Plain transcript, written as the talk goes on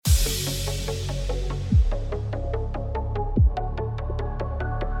Hey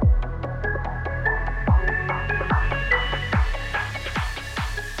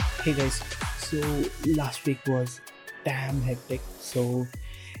guys, so last week was damn hectic. So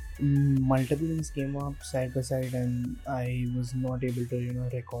multiple things came up side by side, and I was not able to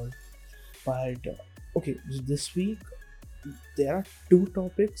record. But okay, this week there are two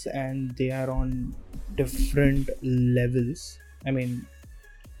topics, and they are on different levels. I mean,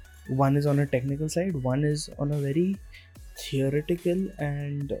 one is on a technical side, one is on a very theoretical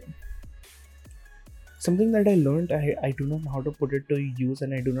and something that I learned. I do not know how to put it to use,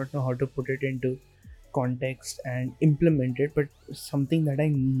 and I do not know how to put it into context and implement it, but something that I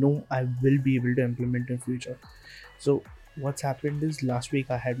know I will be able to implement in future. So what's happened is last week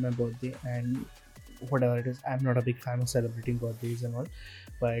I had my birthday, and whatever it is, I'm not a big fan of celebrating birthdays and all,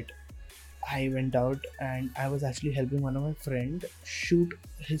 but I went out and I was actually helping one of my friend shoot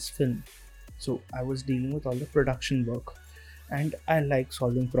his film. So I was dealing with all the production work, and I like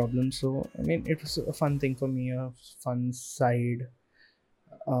solving problems. So I mean, it was a fun thing for me, a fun side.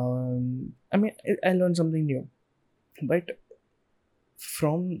 I mean, I learned something new. But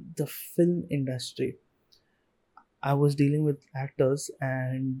from the film industry, I was dealing with actors,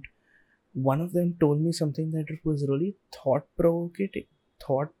 and one of them told me something that it was really thought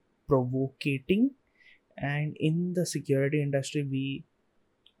provoking. And in the security industry, we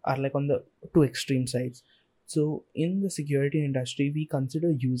are like on the two extreme sides. So in the security industry, we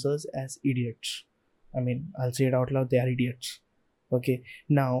consider users as idiots. I mean, I'll say it out loud, they are idiots. Okay.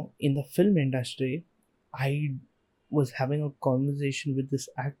 Now in the film industry, I was having a conversation with this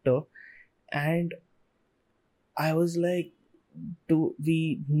actor, and I was like, do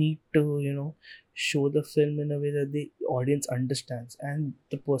we need to, show the film in a way that the audience understands? And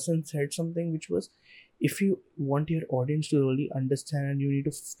the person said something which was, if you want your audience to really understand, you need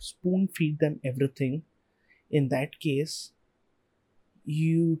to spoon feed them everything. In that case,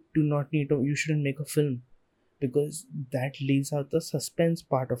 you shouldn't make a film, because that leaves out the suspense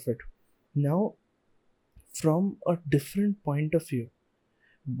part of it. Now, from a different point of view,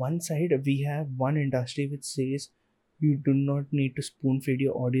 one side we have one industry which says you do not need to spoon feed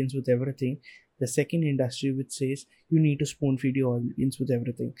your audience with everything. The second industry which says you need to spoon feed your audience with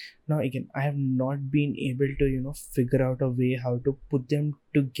everything. Now again, I have not been able to figure out a way how to put them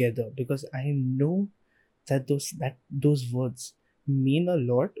together, because I know that those words mean a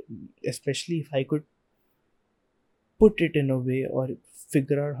lot, especially if I could put it in a way or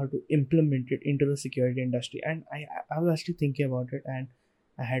figure out how to implement it into the security industry. And I was actually thinking about it, and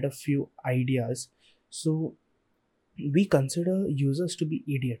I had a few ideas. So we consider users to be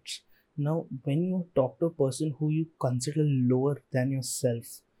idiots. Now when you talk to a person who you consider lower than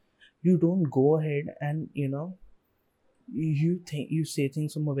yourself, you don't go ahead and you say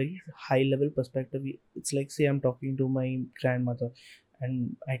things from a very high level perspective. It's like, say I'm talking to my grandmother,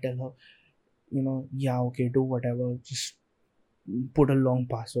 and I tell her, yeah, okay, do whatever, just put a long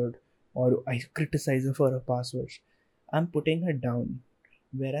password, or I criticize her for her passwords. I'm putting her down.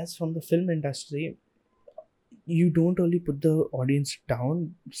 Whereas from the film industry, you don't really put the audience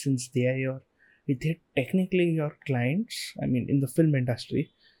down, since they're technically your clients. I mean, in the film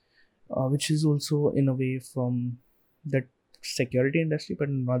industry, which is also in a way from the security industry, but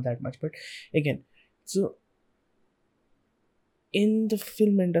not that much. But again, so in the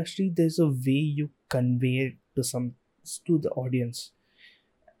film industry, there's a way you convey it to the audience.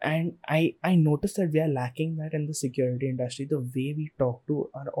 And I noticed that we are lacking that in the security industry. The way we talk to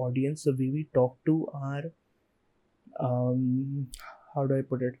our audience, the way we talk to our um how do I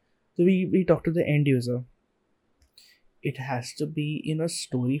put it, so we talk to the end user. It has to be in a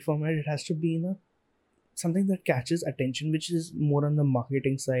story format, it has to be in a something that catches attention, which is more on the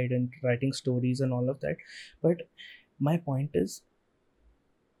marketing side and writing stories and all of that. But my point is,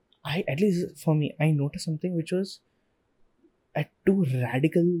 I, at least for me, I noticed something which was at two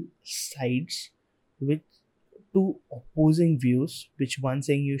radical sides, with two opposing views, which one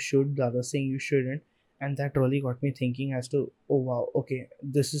saying you should, the other saying you shouldn't. And that really got me thinking as to, oh wow, okay,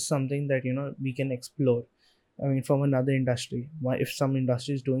 this is something that we can explore. I mean, from another industry, why, if some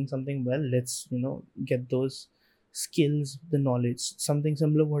industry is doing something well, let's get those skills, the knowledge, something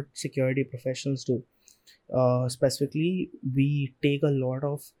similar what security professionals do. Specifically, we take a lot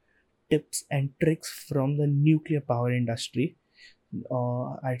of tips and tricks from the nuclear power industry,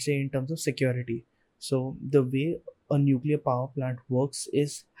 I'd say, in terms of security. So the way a nuclear power plant works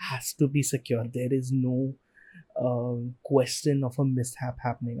is has to be secure. There is no question of a mishap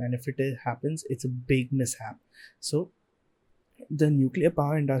happening, and if happens, it's a big mishap. So the nuclear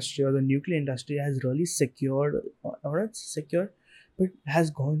power industry, or the nuclear industry, has really secured, or not secured, but has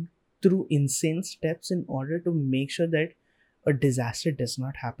gone through insane steps in order to make sure that a disaster does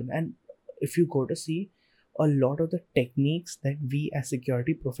not happen. And if you go to see, a lot of the techniques that we as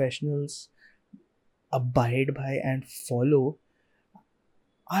security professionals abide by and follow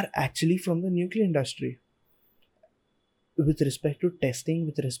are actually from the nuclear industry, with respect to testing,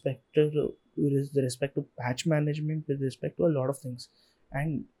 with respect to patch management, with respect to a lot of things.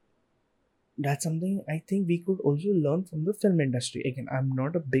 And that's something I think we could also learn from the film industry. Again, I'm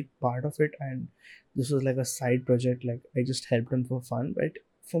not a big part of it, and this was like a side project, like I just helped them for fun, but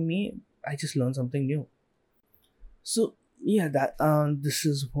for me, I just learned something new. So yeah, that this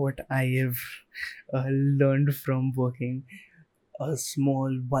is what I have learned from working a small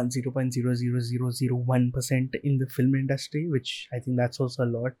 0.00001% in the film industry, which I think that's also a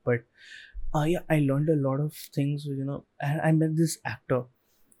lot. But yeah, I learned a lot of things, and I met this actor,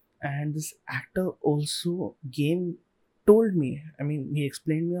 and this actor also told me, I mean, he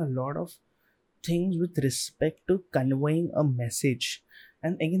explained me a lot of things with respect to conveying a message.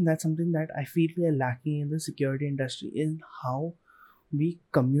 And again, that's something that I feel we are lacking in the security industry, in how we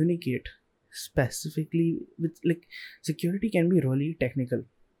communicate, specifically with, like, security can be really technical.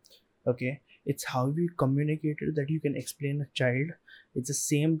 Okay, it's how we communicate it that you can explain a child. It's the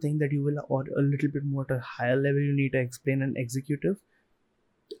same thing that you will, or a little bit more at a higher level, you need to explain an executive.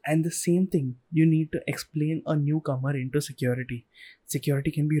 And the same thing you need to explain a newcomer into security.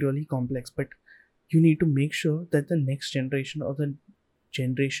 Security can be really complex, but you need to make sure that the next generation or the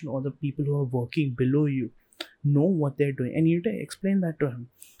people who are working below you know what they're doing, and you need to explain that to him.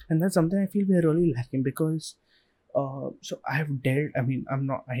 And that's something I feel we're really lacking, because so I have dealt, I mean,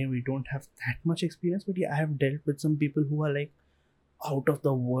 we don't have that much experience, but yeah, I have dealt with some people who are like out of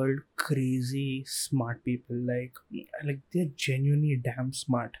the world crazy smart people, like they're genuinely damn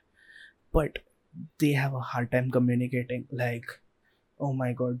smart, but they have a hard time communicating. Like, oh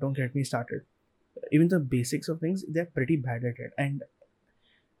my god, don't get me started. Even the basics of things, they're pretty bad at it. And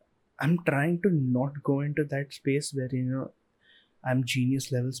I'm trying to not go into that space where, I'm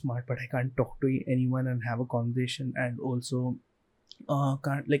genius level smart, but I can't talk to anyone and have a conversation. And also,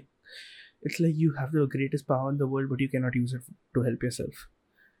 can't, like, it's like you have the greatest power in the world, but you cannot use it to help yourself.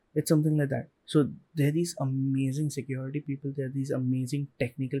 It's something like that. So there are these amazing security people, there are these amazing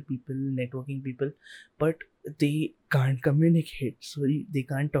technical people, networking people, but they can't communicate. So they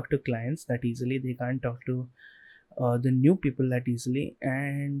can't talk to clients that easily, they can't talk to the new people that easily,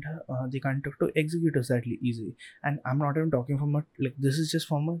 and they can't talk to executives that easily. And I'm not even talking from a, like, this is just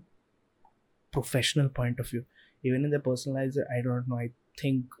from a professional point of view. Even in the personal lives, I don't know, I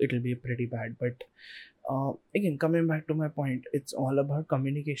think it'll be pretty bad. But again, coming back to my point, it's all about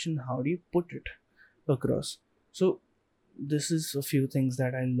communication. How do you put it across? So this is a few things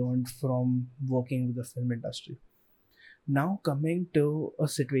that I learned from working with the film industry. Now coming to a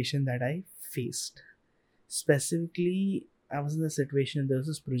situation that I faced. Specifically, I was in a situation, there is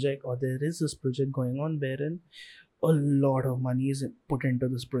this project going on wherein a lot of money is put into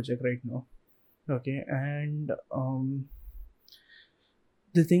this project right now. Okay, and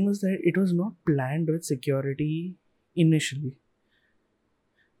the thing was that it was not planned with security initially.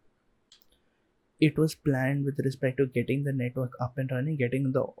 It was planned with respect to getting the network up and running,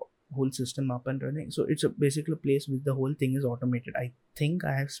 getting the whole system up and running. So it's basically a place where the whole thing is automated. I think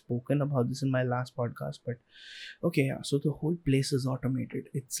I have spoken about this in my last podcast, but okay, yeah. So the whole place is automated.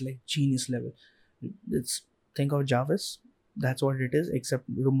 It's like genius level. It's, think of Jarvis. That's what it is, except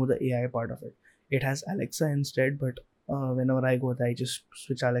remove the AI part of it. It has Alexa instead, but whenever I go there, I just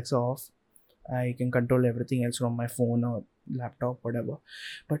switch Alexa off. I can control everything else from my phone or laptop, whatever.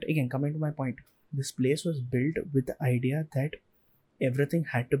 But again, coming to my point, this place was built with the idea that everything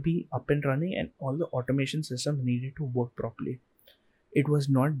had to be up and running and all the automation systems needed to work properly. It was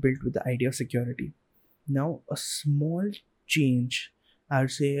not built with the idea of security. Now, a small change, I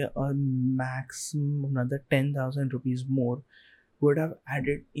would say a maximum another 10,000 rupees more, would have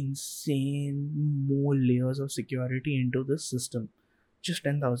added insane more layers of security into the system. Just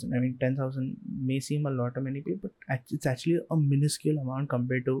 10,000. I mean, 10,000 may seem a lot to many people, but it's actually a minuscule amount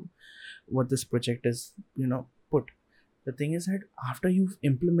compared to what this project is, put. The thing is that after you've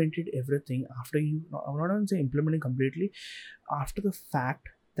implemented everything, I'm not going to say implementing completely, after the fact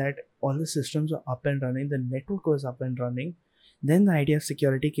that all the systems are up and running, the network was up and running, then the idea of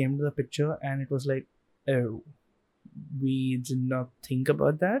security came to the picture, and it was like, oh, we did not think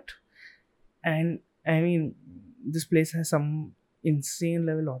about that. And I mean, this place has some insane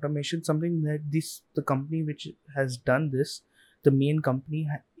level automation, something that the company which has done this, the main company,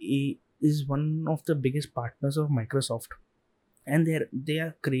 is one of the biggest partners of Microsoft. And they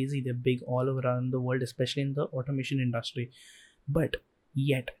are crazy, they're big all around the world, especially in the automation industry. But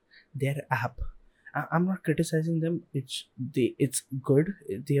yet their app, I'm not criticizing them. It's good.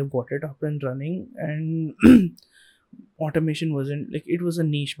 They have got it up and running, and automation wasn't like, it was a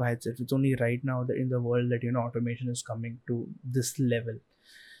niche by itself. It's only right now that in the world that automation is coming to this level.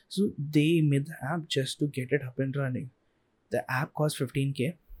 So they made the app just to get it up and running. The app cost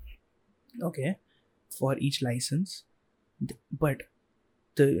 15K, okay, for each license. But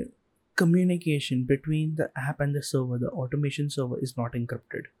the communication between the app and the server, the automation server, is not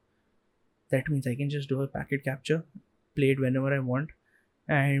encrypted. That means I can just do a packet capture, play it whenever I want,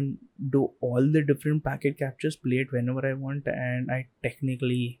 and do all the different packet captures, play it whenever I want, and I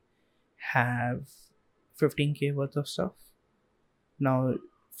technically have 15K worth of stuff. Now,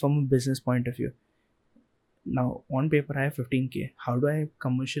 from a business point of view, now on paper I have 15K. How do I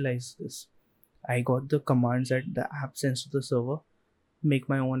commercialize this? I got the commands that the app sends to the server, make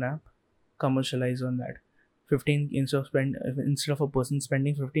my own app, commercialize on that. 15, instead of a person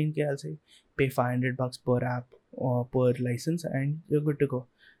spending 15K, I'll say pay $500 per app or per license, and you're good to go.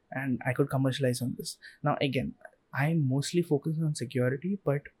 And I could commercialize on this. Now again, I'm mostly focused on security,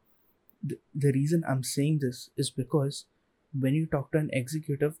 but the reason I'm saying this is because when you talk to an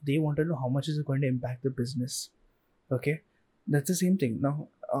executive, they want to know how much is it going to impact the business. Okay, that's the same thing. Now,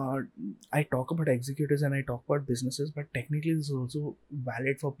 I talk about executives and I talk about businesses, but technically this is also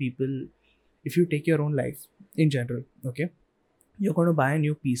valid for people. If you take your own life in general, okay, you're going to buy a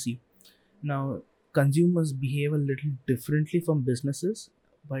new PC. Now, consumers behave a little differently from businesses,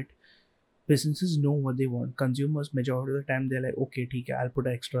 but businesses know what they want. Consumers, majority of the time, they're like, okay, okay, I'll put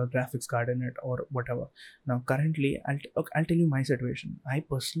an extra graphics card in it or whatever. Now, currently, I'll tell you my situation. I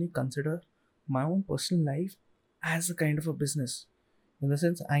personally consider my own personal life as a kind of a business. In the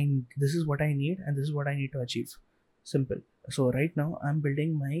sense, this is what I need and this is what I need to achieve. Simple. So right now, I'm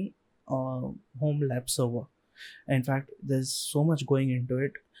building my home lab server. In fact, there's so much going into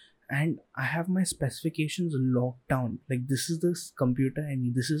it, and I have my specifications locked down. Like, this is the computer I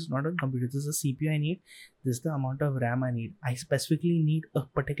need. This is not a computer. This is a CPU I need. This is the amount of RAM I need. I specifically need a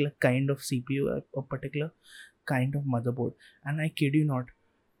particular kind of CPU, a particular kind of motherboard. And I kid you not,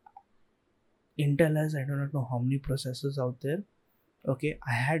 Intel has, I do not know how many processors out there. Okay,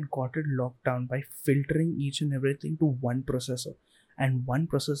 I had got it locked down by filtering each and everything to one processor, and one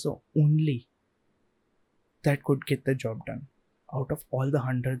processor only that could get the job done out of all the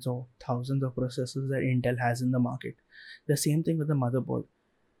hundreds or thousands of processors that Intel has in the market. The same thing with the motherboard.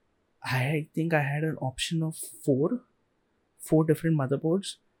 I think I had an option of four different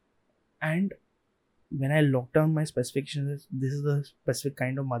motherboards, and when I locked down my specifications, this is the specific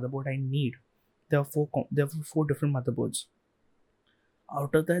kind of motherboard I need. There were four different motherboards.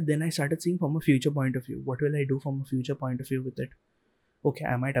 Out of that, then I started seeing from a future point of view. What will I do from a future point of view with it? Okay,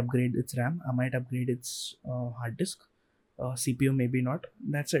 I might upgrade its RAM. I might upgrade its hard disk. CPU maybe not.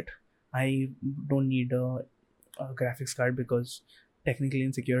 That's it. I don't need a graphics card because technically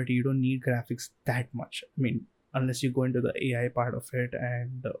in security you don't need graphics that much. I mean, unless you go into the AI part of it,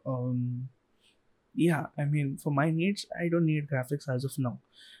 and yeah, I mean, for my needs, I don't need graphics as of now.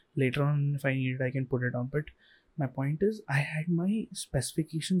 Later on, if I need it, I can put it on. But my point is, I had my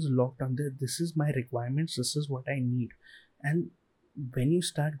specifications locked down. This is my requirements. This is what I need. And when you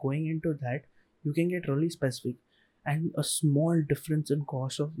start going into that, you can get really specific. And a small difference in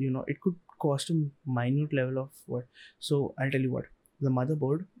cost of, it could cost a minute level of what. So I'll tell you what, the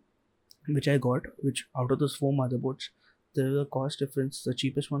motherboard which I got, which out of those four motherboards, the cost difference, the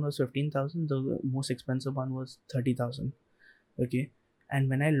cheapest one was 15,000, the most expensive one was 30,000. Okay. And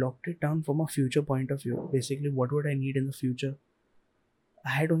when I locked it down from a future point of view, basically what would I need in the future, I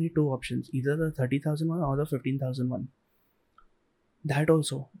had only two options, either the 30,000 one or the 15,000 one. That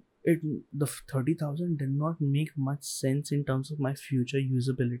also, the 30,000 did not make much sense in terms of my future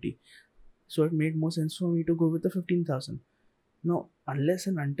usability, so it made more sense for me to go with the 15,000. Now, unless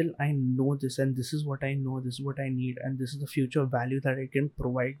and until I know this, and this is what I know, this is what I need, and this is the future value that it can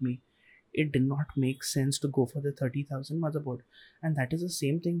provide me, it did not make sense to go for the 30,000 motherboard. And that is the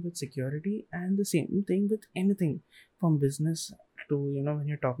same thing with security, and the same thing with anything from business to, when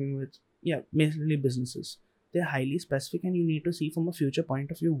you're talking with, yeah, basically businesses. They're highly specific, and you need to see from a future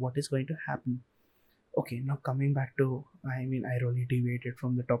point of view what is going to happen. Okay, now coming back to, I mean, I really deviated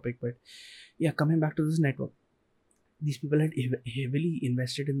from the topic, but yeah, coming back to this network. These people had heavily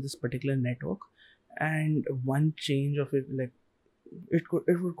invested in this particular network, and one change of it, like, it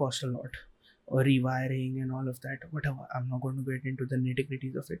would cost a lot, or rewiring and all of that, whatever. I'm not going to get into the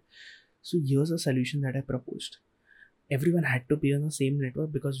nitty-gritties of it. So here's a solution that I proposed. Everyone had to be on the same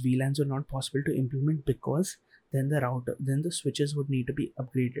network because VLANs were not possible to implement, because then the switches would need to be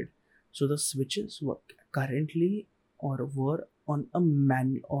upgraded. So the switches were currently, or were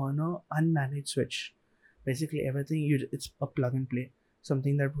on a unmanaged switch. Basically, everything it's a plug and play,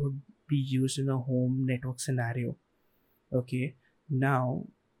 something that would be used in a home network scenario. Okay, now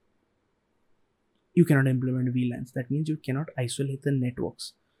you cannot implement VLANs. That means you cannot isolate the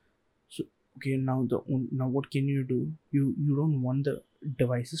networks. So okay, now what can you do? You don't want the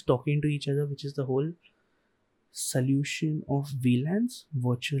devices talking to each other, which is the whole solution of VLANs,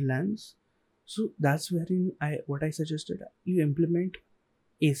 virtual LANs. So that's wherein I suggested you implement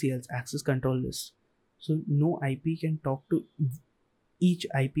ACLs, access control list. So no IP can talk to each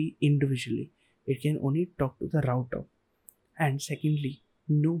IP individually. It can only talk to the router. And secondly,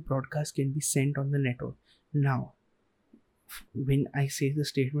 no broadcast can be sent on the network. Now, when I say the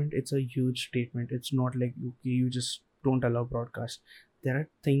statement, it's a huge statement. It's not like okay, you just don't allow broadcast. There are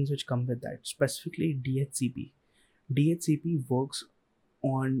things which come with that, specifically DHCP. DHCP works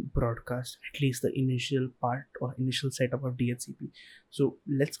on broadcast, at least the initial part or initial setup of DHCP. So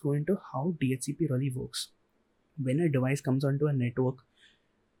let's go into how DHCP really works. When a device comes onto a network,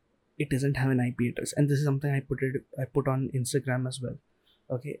 it doesn't have an IP address, and this is something I put on Instagram as well.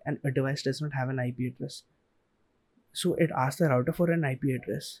 Okay, and a device does not have an IP address, so it asks the router for an IP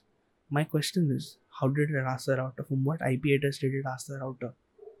address. My question is, how did it ask the router? From what IP address did it ask the router?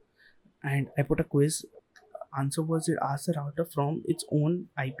 And I put a quiz. Answer was it asked the router from its own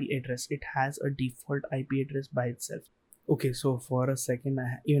IP address. It has a default IP address by itself. Okay, so for a second,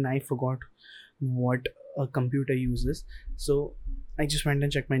 even I forgot what a computer uses. So I just went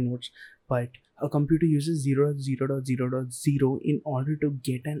and checked my notes. But a computer uses 0.0.0.0 in order to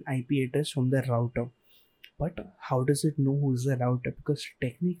get an IP address from the router. But how does it know who's the router? Because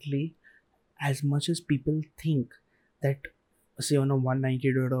technically, as much as people think that, say, on a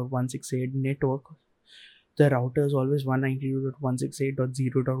 192.168 network, the router is always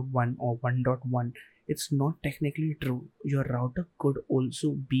 192.168.0.1 or 1.1. It's not technically true. Your router could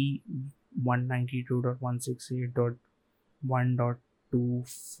also be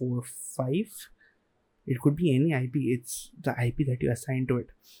 192.168.1.245. It could be any IP. It's the IP that you assign to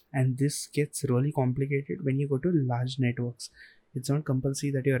it. And this gets really complicated when you go to large networks. It's not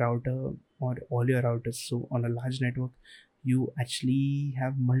compulsory that your router or all your routers. So on a large network, you actually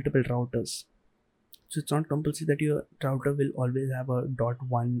have multiple routers. So it's not compulsory that your router will always have a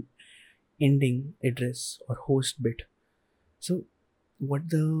 .1 ending address or host bit. So what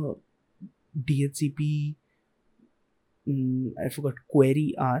the DHCP I forgot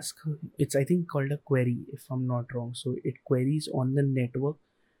query ask, it's I think called a query if I'm not wrong. So it queries on the network,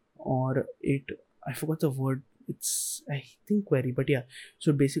 or it, I forgot the word, it's I think query, but yeah.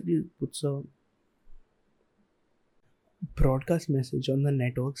 So basically it puts a broadcast message on the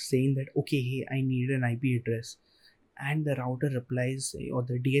network saying that okay, hey, I need an IP address, and the router replies, or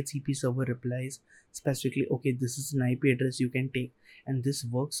the DHCP server replies specifically, okay, this is an IP address you can take. And this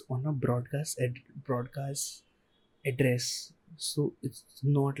works on a broadcast address. So it's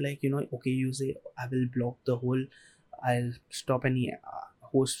not like, okay, you say I will block the whole, I'll stop any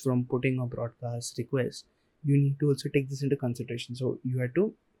host from putting a broadcast request. You need to also take this into consideration. So you had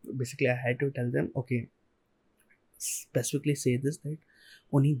to, basically I had to tell them, okay, specifically say this, that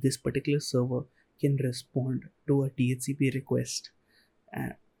only this particular server can respond to a DHCP request. uh,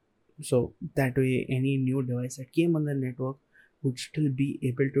 so that way any new device that came on the network would still be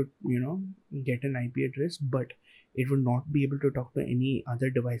able to get an IP address, but it would not be able to talk to any other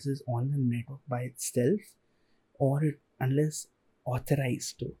devices on the network by itself, or unless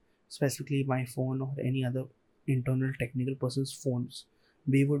authorized to, specifically my phone or any other internal technical person's phones.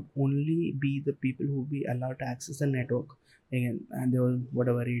 We would only be the people who would be allowed to access the network again, and there was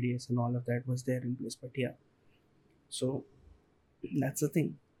whatever radius and all of that was there in place. But yeah, so that's the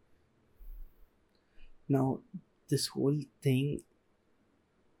thing. Now this whole thing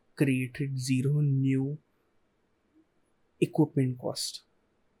created zero new equipment cost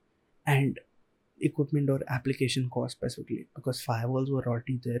and equipment or application cost, specifically because firewalls were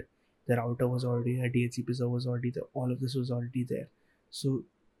already there, the router was already there, DHCP server was already there, all of this was already there. So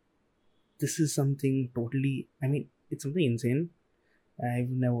this is something totally, I mean, it's something insane. I've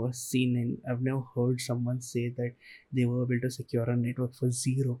never heard someone say that they were able to secure a network for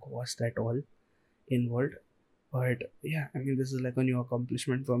zero cost at all involved. But yeah, I mean, this is like a new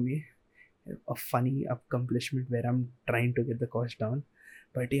accomplishment for me, a funny accomplishment where I'm trying to get the cost down.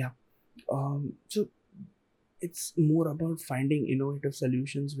 But yeah, so it's more about finding innovative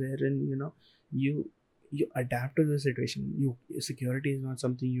solutions wherein you adapt to the situation. Security is not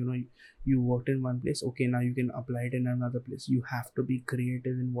something you worked in one place, okay, now you can apply it in another place. You have to be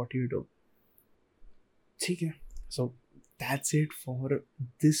creative in what you do. Okay, so that's it for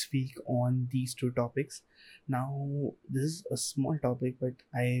this week on these two topics. Now, this is a small topic, but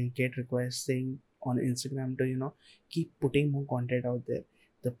I get requests saying on Instagram to, keep putting more content out there.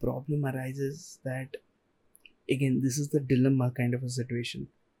 The problem arises that, again, this is the dilemma kind of a situation.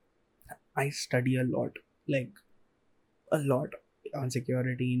 I study a lot, like a lot on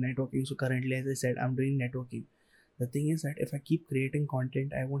security, networking. So currently, as I said, I'm doing networking. The thing is that if I keep creating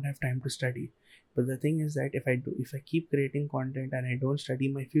content, I won't have time to study. But the thing is that if I keep creating content and I don't study,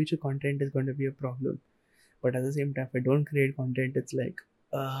 my future content is going to be a problem. But at the same time, if I don't create content, it's like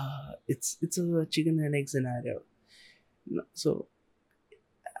it's a chicken and egg scenario. So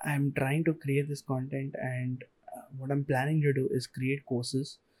I'm trying to create this content, and what I'm planning to do is create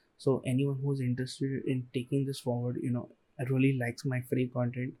courses. So anyone who's interested in taking this forward, really likes my free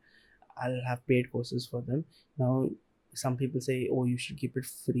content, I'll have paid courses for them. Now, some people say, "Oh, you should keep it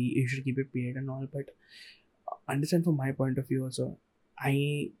free. You should keep it paid and all." But understand from my point of view also,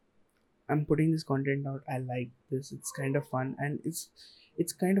 I am putting this content out. I like this. It's kind of fun, and it's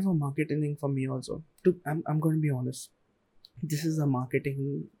kind of a marketing thing for me also. I'm going to be honest. This is a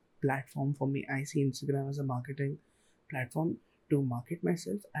marketing platform for me. I see Instagram as a marketing platform to market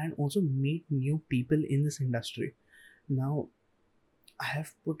myself and also meet new people in this industry. Now, I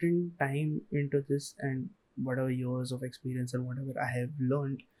have put in time into this, and whatever years of experience and whatever I have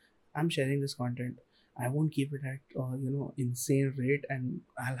learned, I'm sharing this content. I won't keep it at insane rate, and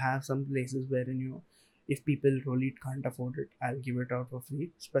I'll have some places wherein if people really can't afford it, I'll give it out for free,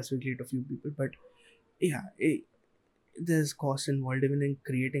 specifically to a few people. But yeah, there's cost involved even in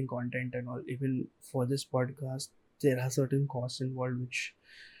creating content and all. Even for this podcast, there are certain costs involved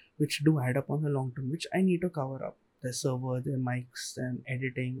which do add up on the long term, which I need to cover up. The server, the mics, and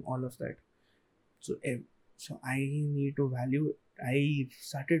editing, all of that. So, so I need to value. I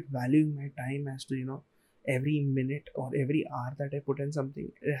started valuing my time as to every minute or every hour that I put in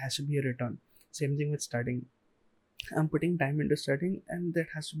something, it has to be a return. Same thing with studying. I'm putting time into studying, and that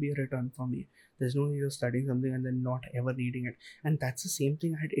has to be a return for me. There's no need of studying something and then not ever reading it. And that's the same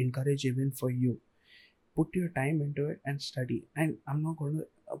thing I'd encourage even for you. Put your time into it and study. And I'm not going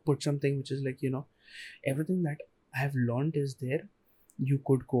to put something which is like everything that I have learned is there. You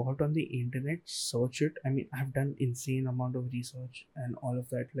could go out on the internet, search it. I mean, I've done insane amount of research and all of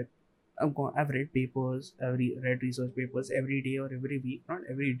that. Like I've read papers, read research papers every day or every week. Not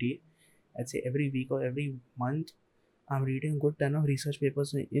every day, I'd say every week or every month. I'm reading a good ton of research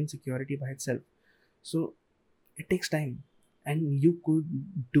papers in security by itself. So it takes time, and you could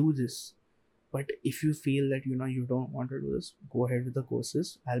do this. But if you feel that you don't want to do this, go ahead with the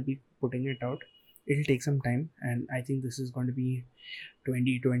courses. I'll be putting it out. It'll take some time, and I think this is going to be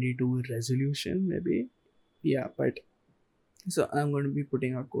 2022 resolution maybe. Yeah, but so I'm going to be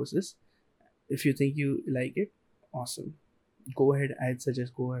putting out courses. If you think you like it, awesome. Go ahead. I'd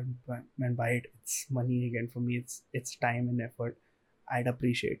suggest go ahead and buy it. It's money again for me. It's time and effort. I'd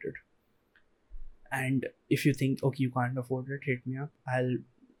appreciate it. And if you think, okay, you can't afford it, hit me up. I'll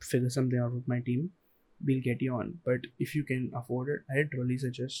figure something out with my team. We'll get you on. But if you can afford it, I'd really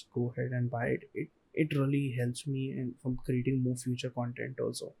suggest go ahead and buy it. It really helps me in from creating more future content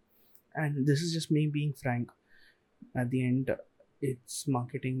also. And this is just me being frank. At the end, it's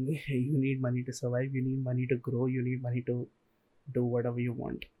marketing. You need money to survive. You need money to grow. You need money to do whatever you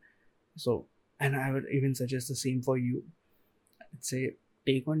want. So, and I would even suggest the same for you. I'd say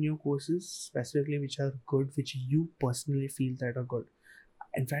take on new courses specifically which are good, which you personally feel that are good.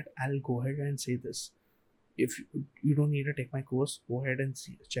 In fact, I'll go ahead and say this: if you don't need to take my course, go ahead and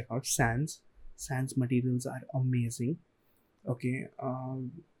check out Sans materials are amazing. Okay,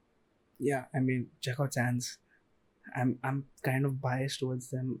 yeah, I mean, check out Sans. I'm kind of biased towards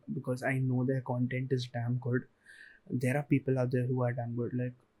them because I know their content is damn good. There are people out there who are damn good.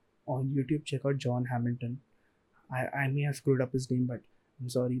 Like on YouTube, check out John Hamilton. I may have screwed up his name, but I'm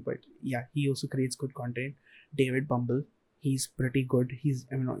sorry. But yeah, he also creates good content. David Bumble, he's pretty good.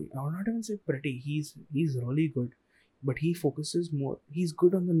 I mean, I will not even say pretty. He's really good, but he focuses more. He's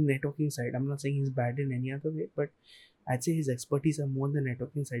good on the networking side. I'm not saying he's bad in any other way, but I'd say his expertise are more on the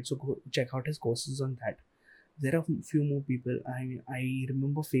networking side. So go check out his courses on that. There are few more people. I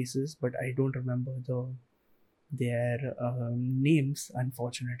remember faces, but I don't remember their names,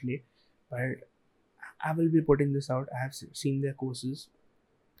 unfortunately. But I will be putting this out. I have seen their courses,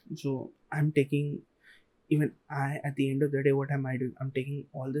 so I'm taking. Even I, at the end of the day, what am I doing? I'm taking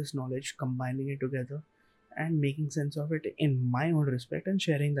all this knowledge, combining it together, and making sense of it in my own respect and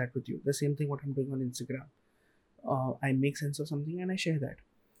sharing that with you. The same thing what I'm doing on Instagram. I make sense of something and I share that.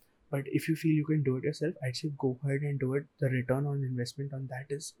 But if you feel you can do it yourself, I'd say go ahead and do it. The return on investment on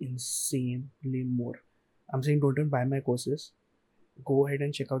that is insanely more. I'm saying don't buy my courses. Go ahead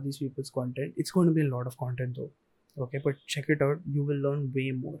and check out these people's content. It's going to be a lot of content though. Okay, but check it out. You will learn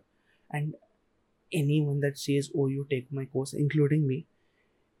way more. And anyone that says, oh, you take my course, including me,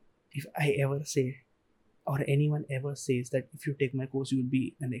 if I ever say, or anyone ever says that if you take my course, you'll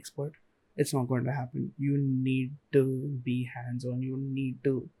be an expert, it's not going to happen. You need to be hands on. You need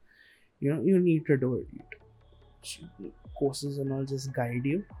to, you need to do it. Courses and all just guide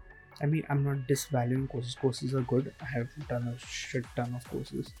you. I mean, I'm not disvaluing courses. Courses are good. I have done a shit ton of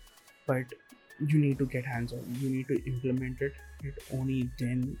courses, but you need to get hands on. You need to implement it. It only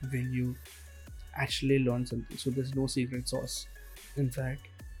then will you actually learn something. So there's no secret sauce. In fact,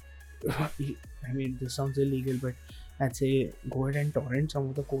 I mean, this sounds illegal, but I'd say go ahead and torrent some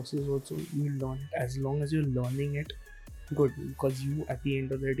of the courses also. You learn it. As long as you're learning it, good, because you at the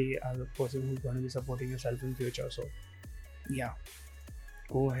end of the day are the person who's going to be supporting yourself in future. So yeah,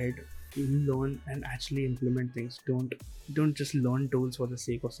 go ahead, learn and actually implement things. Don't just learn tools for the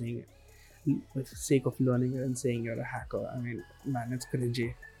sake of saying it, for the sake of learning it and saying you're a hacker. I mean, man, it's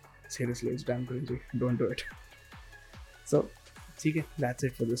cringy. Seriously, it's damn cringy. Don't do it. So, okay, that's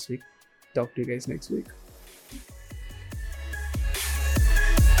it for this week. Talk to you guys next week.